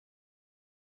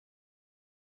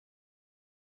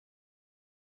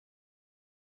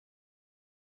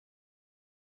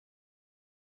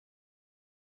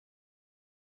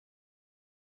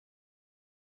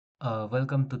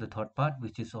Welcome to the third part,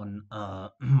 which is on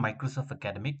Microsoft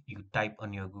Academic. You type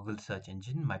on your Google search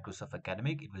engine Microsoft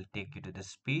Academic, it will take you to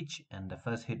this page, and the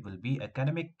first hit will be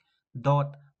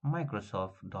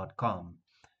academic.microsoft.com.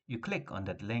 You click on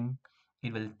that link,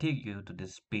 it will take you to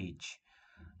this page.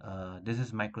 This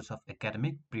is Microsoft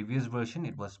Academic. Previous version,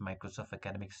 it was Microsoft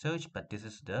Academic Search, but this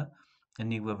is the a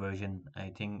newer version.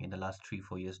 I think in the last 3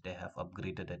 4 years they have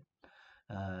upgraded it.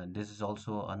 This is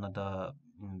also another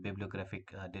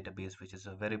bibliographic database, which is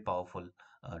a very powerful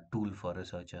tool for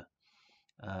researcher.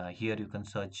 Here you can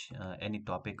search any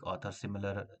topic author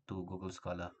similar to Google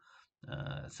Scholar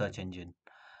search engine.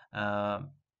 Uh,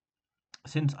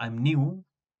 since I'm new,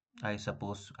 I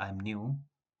suppose I'm new,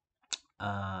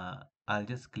 I'll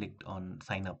just click on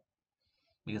sign up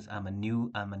because I'm a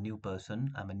new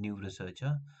person, I'm a new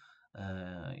researcher.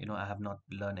 I have not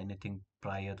learned anything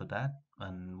prior to that,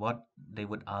 and what they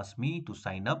would ask me to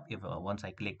sign up, if once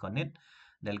I click on it,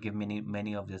 they'll give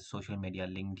many of the social media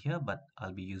linked here, but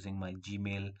I'll be using my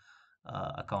Gmail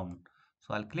account.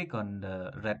 So I'll click on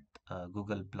the red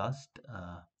Google Plus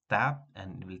tab,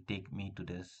 and it will take me to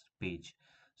this page.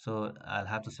 So I'll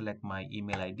have to select my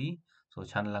email ID. So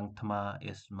Chanlang Thama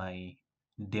is my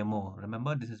demo.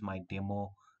 Remember, this is my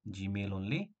demo Gmail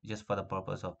only, just for the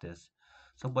purpose of this.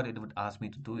 So what it would ask me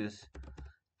to do is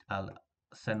I'll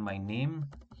send my name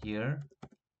here,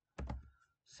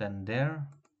 send their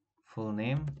full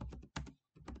name,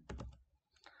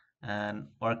 and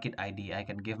ORCID ID. I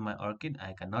can give my ORCID,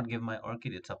 I cannot give my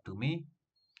ORCID, it's up to me.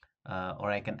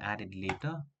 Or I can add it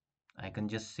later. I can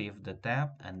just save the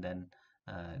tab, and then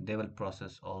they will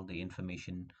process all the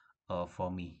information for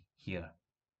me here.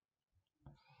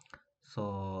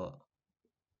 So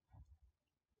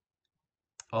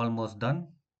almost done,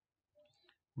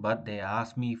 but they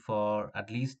ask me for at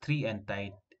least three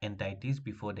entities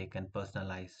before they can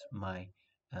personalize my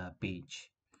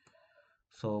page.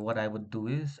 So what I would do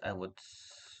is I would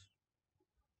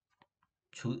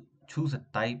choose a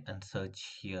type and search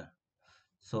here.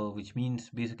 So which means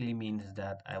basically means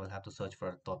that I will have to search for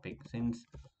a topic. Since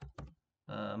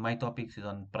my topic is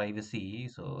on privacy,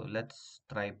 so let's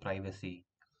try privacy.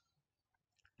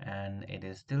 And it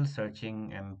is still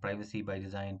searching, and privacy by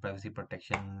design, privacy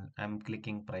protection. I'm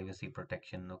clicking privacy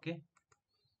protection. Okay,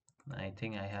 I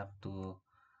think I have to,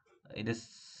 it is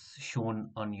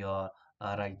shown on your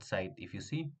right side. If you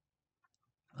see,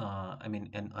 I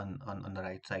mean, on the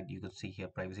right side, you could see here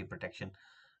privacy protection.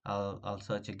 I'll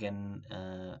search again,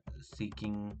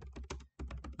 seeking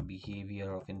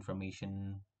behavior of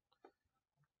information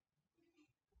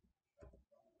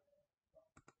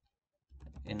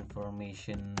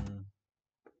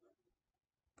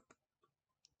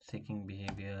seeking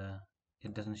behavior.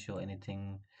 It doesn't show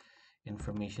anything.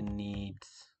 Information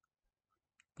needs.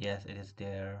 Yes, it is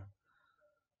there.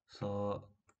 So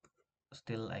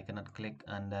still I cannot click,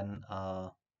 and then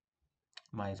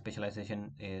my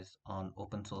specialization is on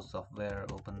open source software,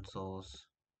 open source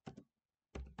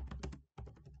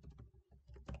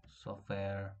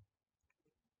software.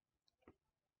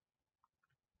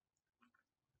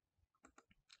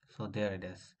 So there it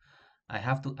is. I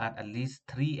have to add at least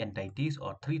three entities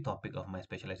or three topic of my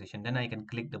specialization. Then I can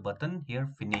click the button here,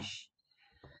 finish.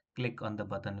 Click on the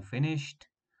button finished.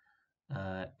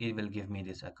 It will give me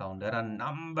this account. There are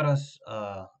numbers,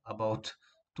 about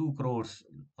 2 crores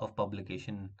of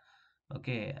publication,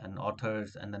 okay, and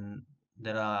authors, and then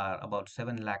there are about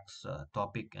 7 lakhs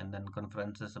topic, and then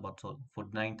conferences about for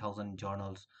 9,000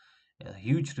 journals,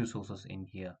 huge resources in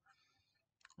here.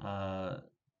 Uh,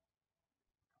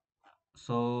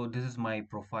 so this is my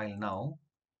profile now,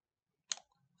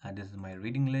 and this is my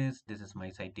reading list, this is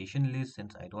my citation list.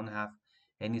 Since I don't have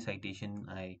any citation,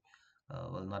 I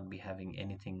will not be having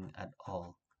anything at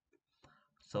all.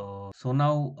 So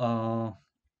now,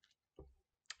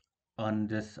 on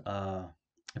this,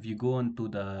 if you go on to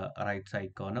the right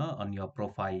side corner on your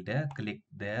profile there, click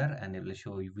there, and it will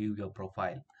show you view your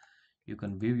profile. You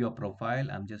can view your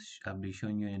profile. I'll be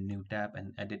showing you a new tab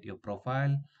and edit your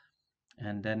profile,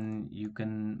 and then you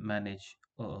can manage.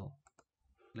 Oh,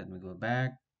 let me go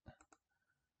back.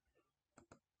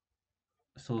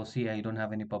 So see, I don't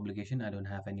have any publication, I don't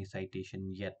have any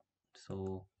citation yet.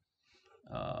 So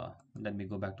let me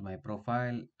go back to my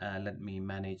profile. Let me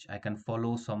manage. I can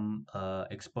follow some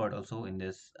expert also in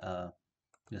this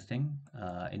thing,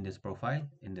 in this profile,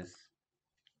 in this.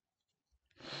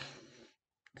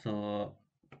 So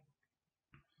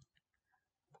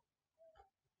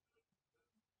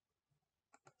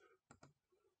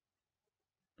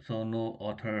no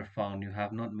author found, you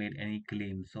have not made any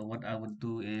claim. So what I would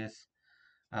do is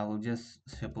I will just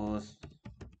suppose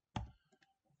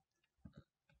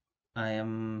I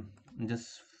am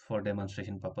just for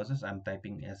demonstration purposes, I'm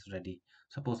typing as ready.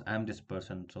 Suppose I'm this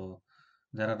person. So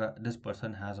this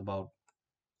person has about,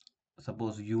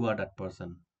 suppose you are that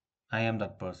person. I am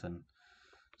that person.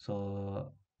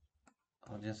 So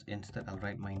I'll just, instead I'll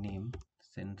write my name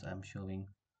since I'm showing.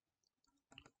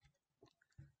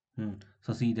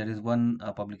 So see, there is one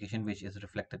publication which is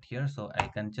reflected here. So I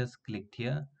can just click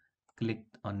here, click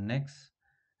on next,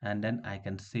 and then I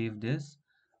can save this,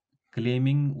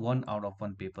 claiming 1 out of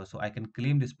 1 paper. So I can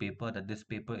claim this paper, that this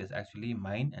paper is actually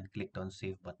mine, and clicked on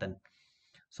save button.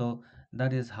 So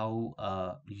that is how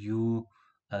you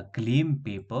claim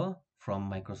paper from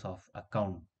Microsoft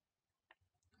account.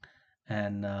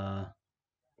 And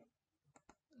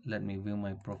let me view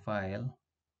my profile.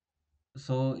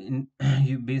 So in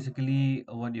you basically,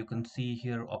 what you can see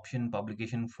here, option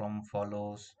publication from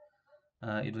follows.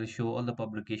 It will show all the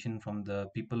publication from the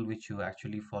people which you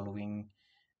actually following.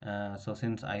 So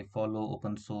since I follow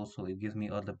open source, so it gives me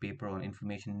all the paper on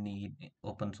information need,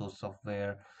 open source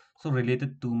software. So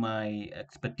related to my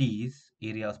expertise,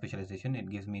 area of specialization, it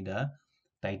gives me the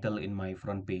title in my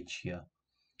front page here,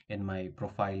 in my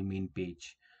profile main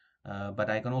page. But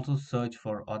I can also search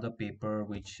for other paper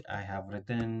which I have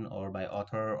written, or by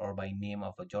author, or by name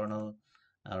of a journal,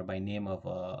 or by name of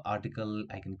a article.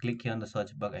 I can click here on the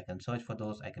search box, I can search for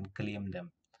those, I can claim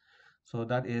them. So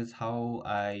that is how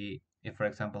if for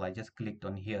example, I just clicked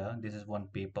on here, this is one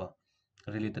paper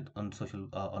related on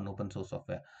on open source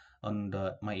software, on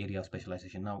my area of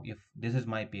specialization. Now, if this is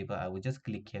my paper, I will just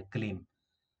click here, claim.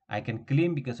 I can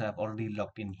claim because I have already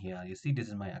logged in here. You see, this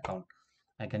is my account.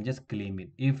 I can just claim it.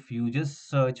 If you just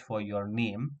search for your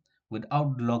name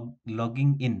without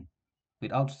logging in,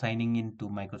 without signing in to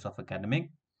Microsoft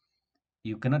Academic,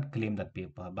 you cannot claim that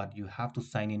paper. But you have to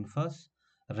sign in first,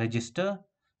 register,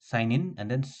 sign in,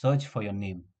 and then search for your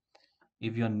name.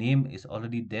 If your name is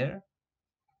already there,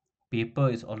 paper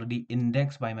is already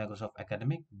indexed by Microsoft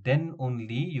Academic, then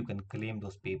only you can claim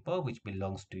those paper which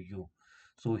belongs to you.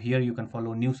 So here you can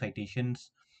follow new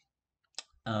citations,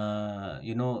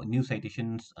 new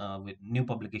citations with new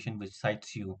publication which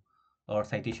cites you, or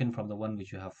citation from the one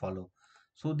which you have followed.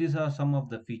 So these are some of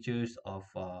the features of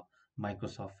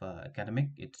Microsoft Academic.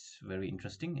 It's very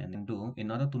interesting. And do,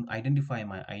 in order to identify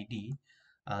my ID,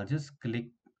 I'll just click,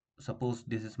 suppose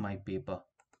this is my paper.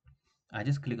 I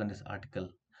just click on this article.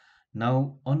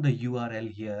 Now on the URL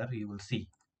here, you will see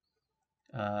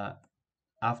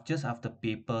just after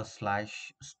paper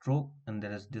slash stroke, and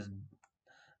there is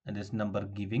this number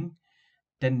giving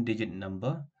 10-digit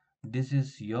number. This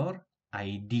is your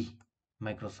ID,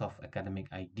 Microsoft Academic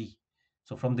ID.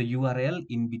 So from the URL,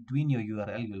 in between your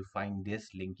URL, you'll find this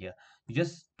link here. You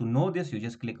just, to know this, you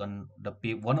just click on the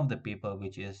one of the paper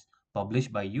which is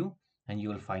published by you, and you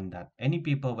will find that any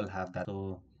paper will have that.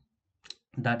 So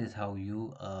that is how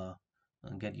you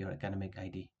get your academic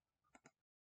ID.